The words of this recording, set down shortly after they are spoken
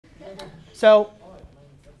So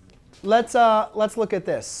let's look at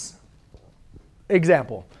this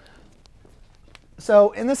example.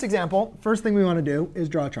 So in this example, first thing we want to do is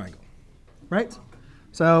draw a triangle, right?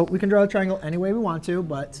 So we can draw a triangle any way we want to,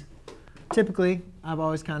 but typically I've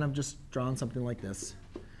always kind of just drawn something like this.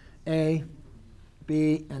 A,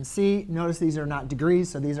 B, and C. Notice these are not degrees,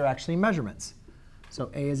 so these are actually measurements.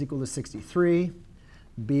 So A is equal to 63,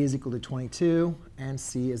 B is equal to 22, and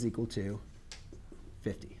C is equal to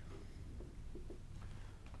 50.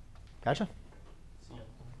 Gotcha?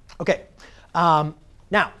 OK.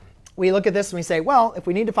 Now, we look at this and we say, well, if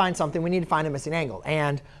we need to find something, we need to find a missing angle.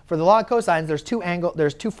 And for the law of cosines,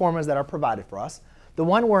 there's two formulas that are provided for us. The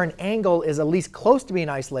one where an angle is at least close to being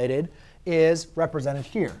isolated is represented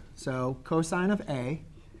here. So cosine of A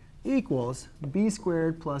equals b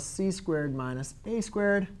squared plus c squared minus a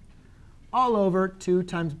squared all over 2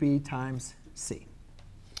 times b times c.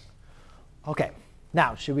 OK.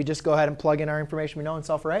 Now, should we just go ahead and plug in our information we know and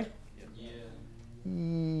solve for A?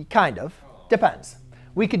 Yeah. Kind of. Depends.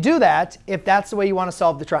 We could do that if that's the way you want to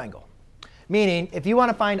solve the triangle. Meaning, if you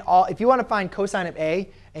want to find cosine of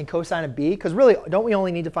A and cosine of B, because really, don't we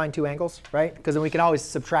only need to find 2 angles, right? Because then we can always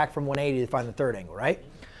subtract from 180 to find the third angle, right?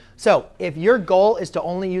 So if your goal is to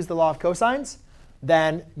only use the law of cosines,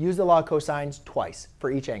 then use the law of cosines twice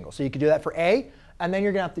for each angle. So you could do that for A, and then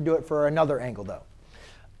you're going to have to do it for another angle, though.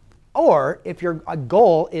 Or if your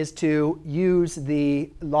goal is to use the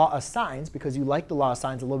law of sines, because you like the law of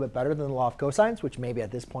sines a little bit better than the law of cosines, which maybe at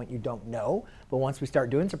this point you don't know, but once we start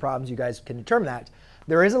doing some problems, you guys can determine that.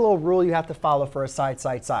 There is a little rule you have to follow for a side,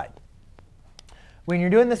 side, side. When you're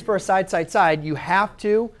doing this for a side, side, side, you have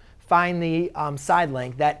to find the side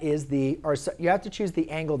length that is the, or you have to choose the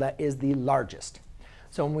angle that is the largest.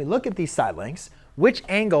 So when we look at these side lengths, which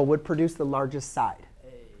angle would produce the largest side?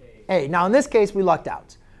 A. Now in this case, we lucked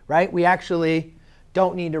out. Right? We actually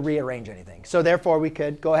don't need to rearrange anything. So therefore, we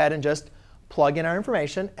could go ahead and just plug in our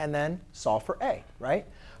information and then solve for A. Right?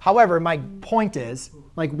 However, my point is,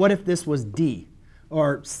 like, what if this was D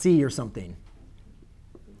or C or something?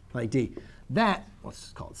 Like D. That, let's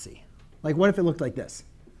just call it C. Like, what if it looked like this?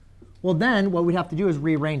 Well, then what we'd have to do is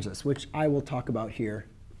rearrange this, which I will talk about here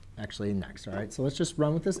actually next. All right? So let's just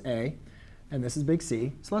run with this A. And this is big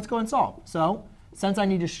C. So let's go and solve. So since I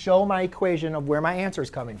need to show my equation of where my answer is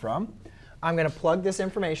coming from, I'm going to plug this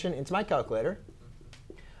information into my calculator.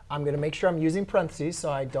 I'm going to make sure I'm using parentheses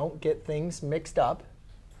so I don't get things mixed up.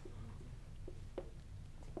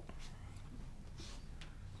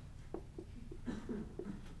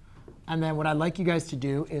 And then what I'd like you guys to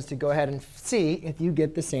do is to go ahead and see if you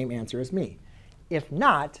get the same answer as me. If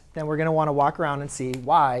not, then we're going to want to walk around and see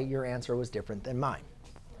why your answer was different than mine.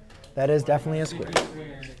 That is definitely a square.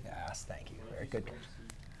 Yes, thank you. Very good.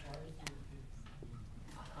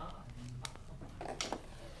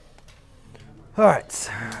 All right,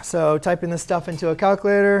 so typing this stuff into a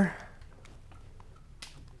calculator.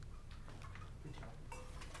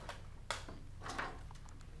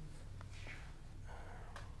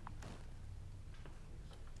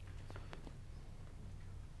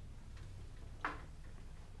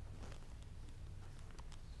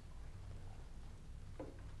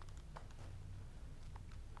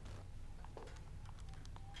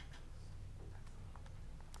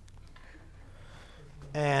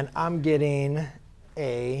 And I'm getting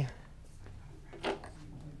a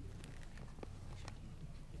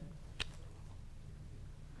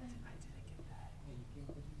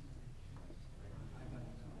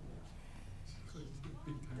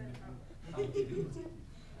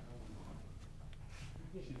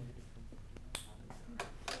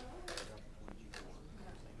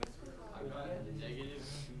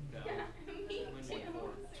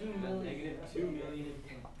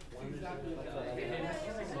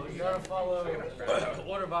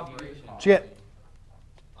Order of operations. What'd you get?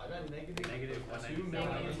 I got negative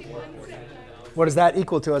 2,440,000. What does that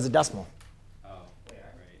equal to as a decimal? Oh, right.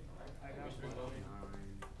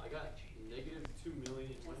 I got negative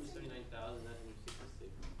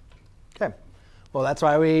 2,179,966. OK. Well, that's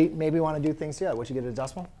why we maybe want to do things together. What you get a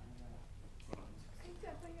decimal?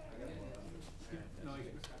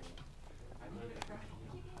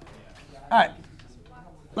 All right.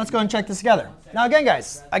 Let's go and check this together. Now, again,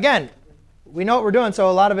 guys, we know what we're doing, so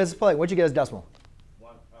a lot of it is play. What'd you get as decimal? 0.44.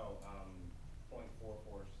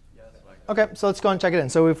 Yes. OK, so let's go and check it in.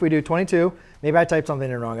 So if we do 22, maybe I typed something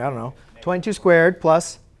in wrong. I don't know. 22 squared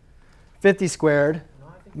plus 50 squared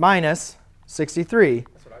minus 63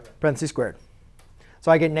 parentheses squared.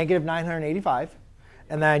 So I get negative 985.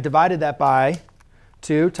 And then I divided that by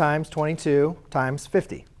 2 times 22 times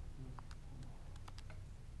 50.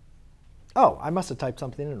 Oh, I must have typed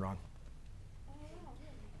something in wrong.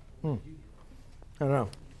 I don't know.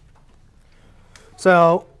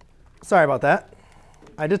 So sorry about that.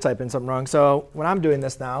 I did type in something wrong. So when I'm doing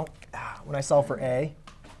this now, when I solve for a,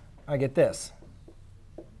 I get this.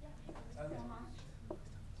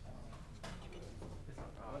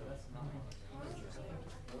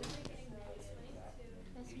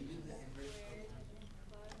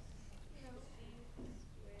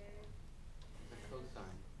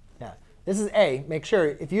 Yeah, this is a. Make sure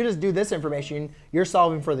if you just do this information, you're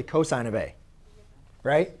solving for the cosine of a,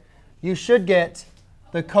 right? You should get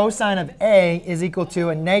the cosine of a is equal to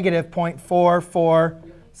a negative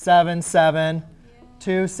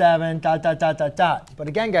 0.447727 dot, dot, dot, dot, dot. But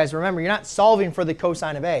again, guys, remember, you're not solving for the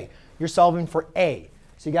cosine of a. You're solving for a.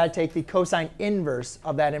 So you got to take the cosine inverse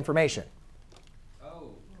of that information.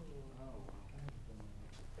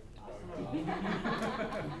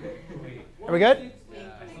 Are we good?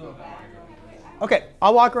 OK,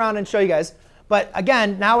 I'll walk around and show you guys. But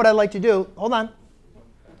again, now what I'd like to do, hold on.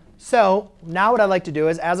 So now what I'd like to do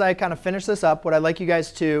is, as I kind of finish this up, what I'd like you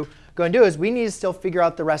guys to go and do is we need to still figure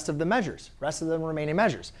out the rest of the measures, rest of the remaining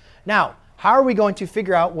measures. Now, how are we going to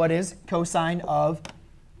figure out what is cosine of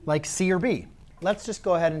like C or B? Let's just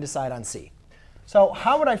go ahead and decide on C. So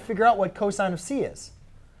how would I figure out what cosine of C is?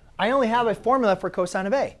 I only have a formula for cosine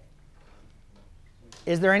of A.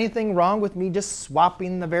 Is there anything wrong with me just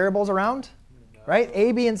swapping the variables around? Right?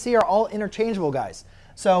 A, B, and C are all interchangeable, guys.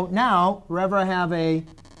 So now, wherever I have a,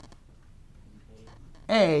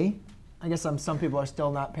 I guess some people are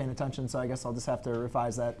still not paying attention, so I guess I'll just have to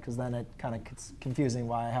revise that, because then it kind of gets confusing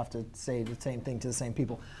why I have to say the same thing to the same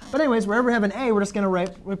people. But anyways, wherever we have an A, we're just going to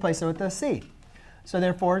replace it with a C. So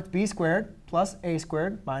therefore, it's b squared plus a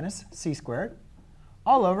squared minus c squared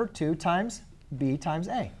all over 2 times b times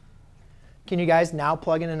a. Can you guys now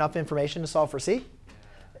plug in enough information to solve for c?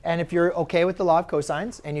 And if you're OK with the law of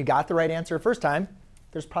cosines and you got the right answer first time,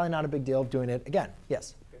 there's probably not a big deal of doing it again.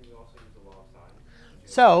 Yes? Can you also use the law of sine?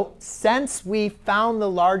 So since we found the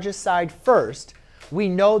largest side first, we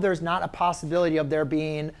know there's not a possibility of there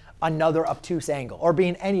being another obtuse angle or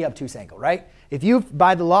being any obtuse angle, right? If you've,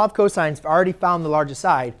 by the law of cosines, already found the largest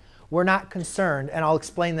side, we're not concerned. And I'll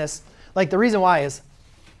explain this. Like the reason why is,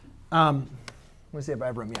 let me see if I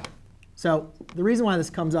have room. Yeah. So the reason why this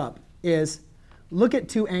comes up is, look at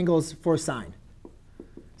 2 angles for sine.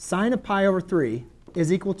 Sine of pi over 3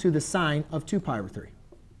 is equal to the sine of 2 pi over 3. You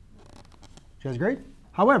guys agree?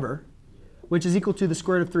 However, which is equal to the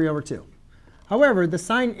square root of 3 over 2. However, the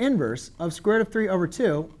sine inverse of square root of 3 over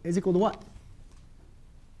 2 is equal to what?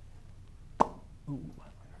 Ooh,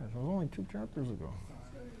 that was only 2 chapters ago.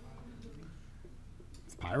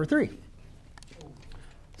 It's pi over 3.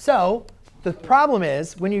 So the problem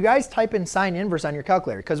is, when you guys type in sine inverse on your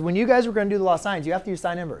calculator, because when you guys were going to do the law of sines, you have to use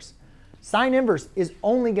sine inverse. Sine inverse is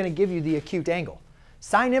only going to give you the acute angle.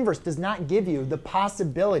 Sine inverse does not give you the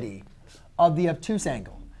possibility of the obtuse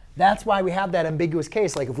angle. That's why we have that ambiguous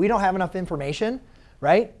case. Like if we don't have enough information,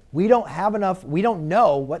 right? We don't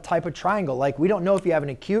know what type of triangle. Like we don't know if you have an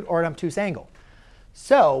acute or an obtuse angle.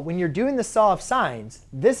 So when you're doing the law of sines,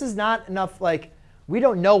 this is not enough. Like we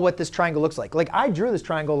don't know what this triangle looks like. Like I drew this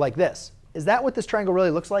triangle like this. Is that what this triangle really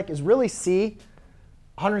looks like? Is really C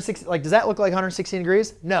 160? Like does that look like 116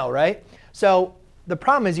 degrees? No, right? So the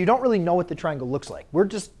problem is you don't really know what the triangle looks like. We're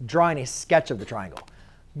just drawing a sketch of the triangle.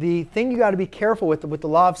 The thing you got to be careful with the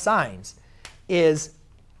law of sines is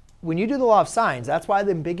when you do the law of sines, that's why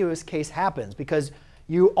the ambiguous case happens, because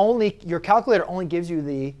your calculator only gives you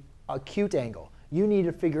the acute angle. You need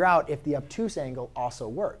to figure out if the obtuse angle also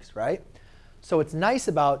works, right? So what's nice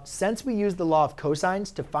about, since we use the law of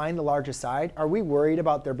cosines to find the largest side, are we worried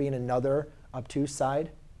about there being another obtuse side?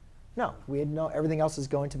 No, we know everything else is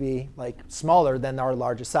going to be like smaller than our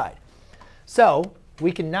largest side. So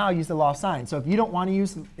we can now use the law of sines. So if you don't want to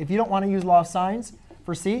use law of sines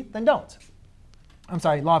for C, then don't. I'm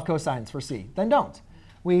sorry, law of cosines for C, then don't.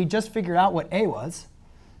 We just figured out what A was.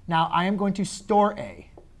 Now I am going to store A.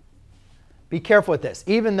 Be careful with this.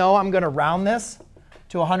 Even though I'm going to round this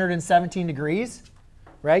to 117 degrees,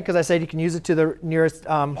 right? Because I said you can use it to the nearest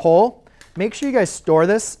whole. Make sure you guys store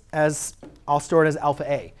this as, I'll store it as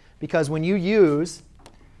alpha A. Because when you use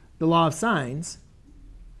the law of sines,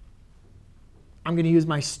 I'm going to use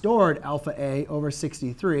my stored alpha A over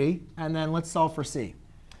 63. And then let's solve for C.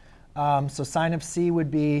 So sine of C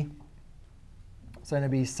would be,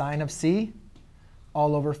 sine of C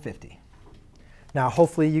all over 50. Now,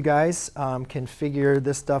 hopefully, you guys can figure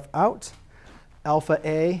this stuff out. Alpha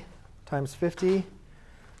A times 50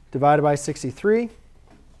 divided by 63.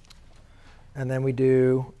 And then we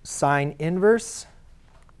do sine inverse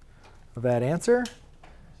of that answer.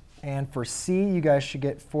 And for C, you guys should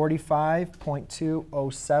get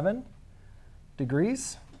 45.207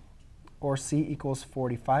 degrees, or C equals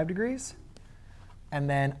 45 degrees. And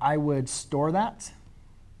then I would store that.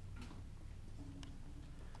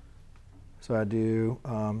 So I do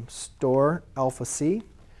store alpha C.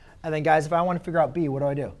 And then, guys, if I want to figure out B,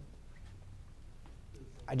 what do?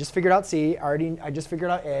 I just figured out C. I just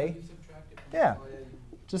figured out A. Yeah.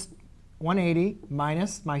 Just 180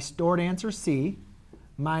 minus my stored answer C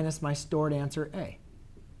minus my stored answer A.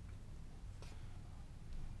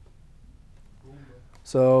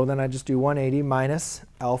 So then I just do 180 minus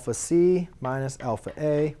alpha C minus alpha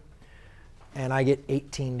A, and I get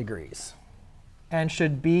 18 degrees. And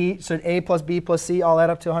should A plus B plus C all add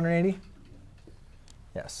up to 180?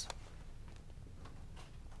 Yes.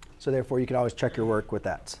 So therefore, you can always check your work with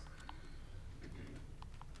that.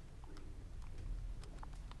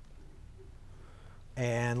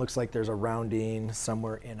 And looks like there's a rounding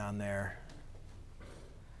somewhere in on there.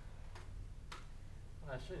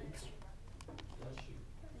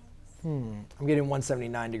 I'm getting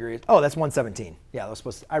 179 degrees. Oh, that's 117. Yeah, that was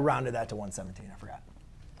supposed to, I rounded that to 117. I forgot.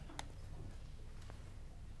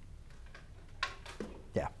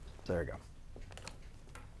 Yeah, so there we go.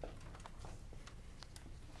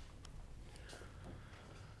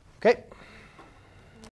 OK.